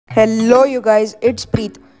Hello you guys, it's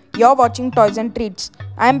Preet. You're watching Toys and Treats.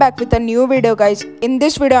 I'm back with a new video guys. In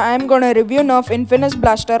this video I'm gonna review Nerf Infinus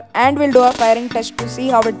blaster and we'll do a firing test to see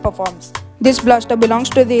how it performs. This blaster belongs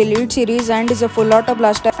to the Elite series and is a full auto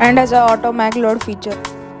blaster and has a auto mag load feature.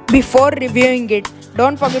 Before reviewing it,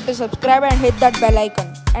 don't forget to subscribe and hit that bell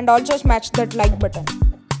icon and also smash that like button.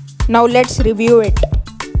 Now let's review it.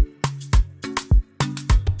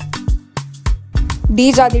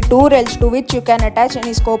 These are the two rails to which you can attach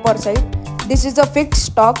any scope or sight. This is a fixed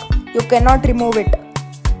stock, you cannot remove it.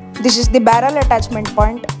 This is the barrel attachment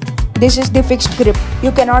point. This is the fixed grip,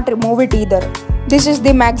 you cannot remove it either. This is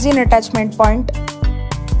the magazine attachment point.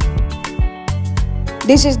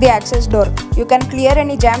 This is the access door, you can clear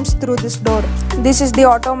any jams through this door. This is the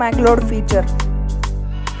auto mag load feature.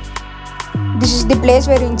 This is the place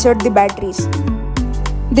where you insert the batteries.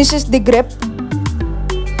 This is the grip,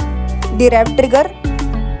 the rev trigger,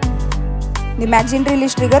 the magazine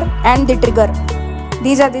release trigger and the trigger.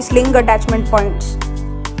 These are the sling attachment points.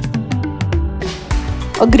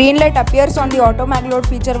 A green light appears on the auto mag load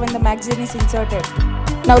feature when the magazine is inserted.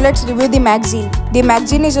 Now let's review the magazine. The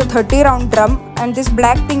magazine is a 30 round drum and this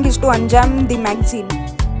black thing is to unjam the magazine.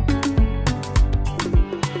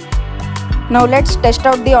 Now let's test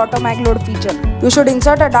out the auto mag load feature. You should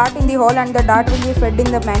insert a dart in the hole and the dart will be fed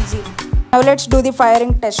in the magazine. Now let's do the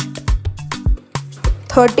firing test.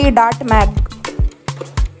 30 dart mag.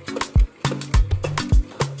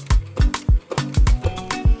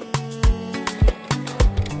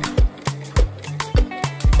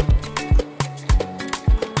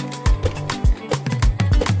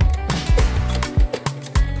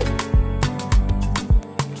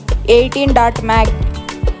 $18 dart mag.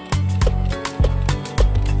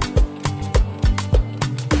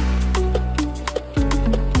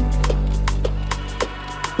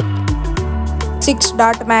 $6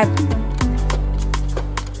 dart mag.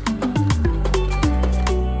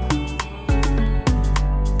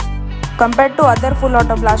 Compared to other full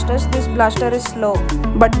auto blasters, this blaster is slow,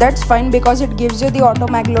 but that's fine because it gives you the auto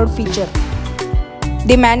mag load feature.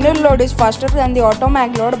 The manual load is faster than the auto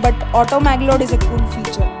mag load, but auto mag load is a cool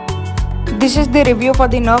feature. This is the review for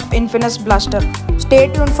the Nerf Infinus blaster. Stay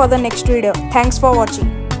tuned for the next video. Thanks for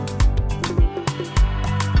watching.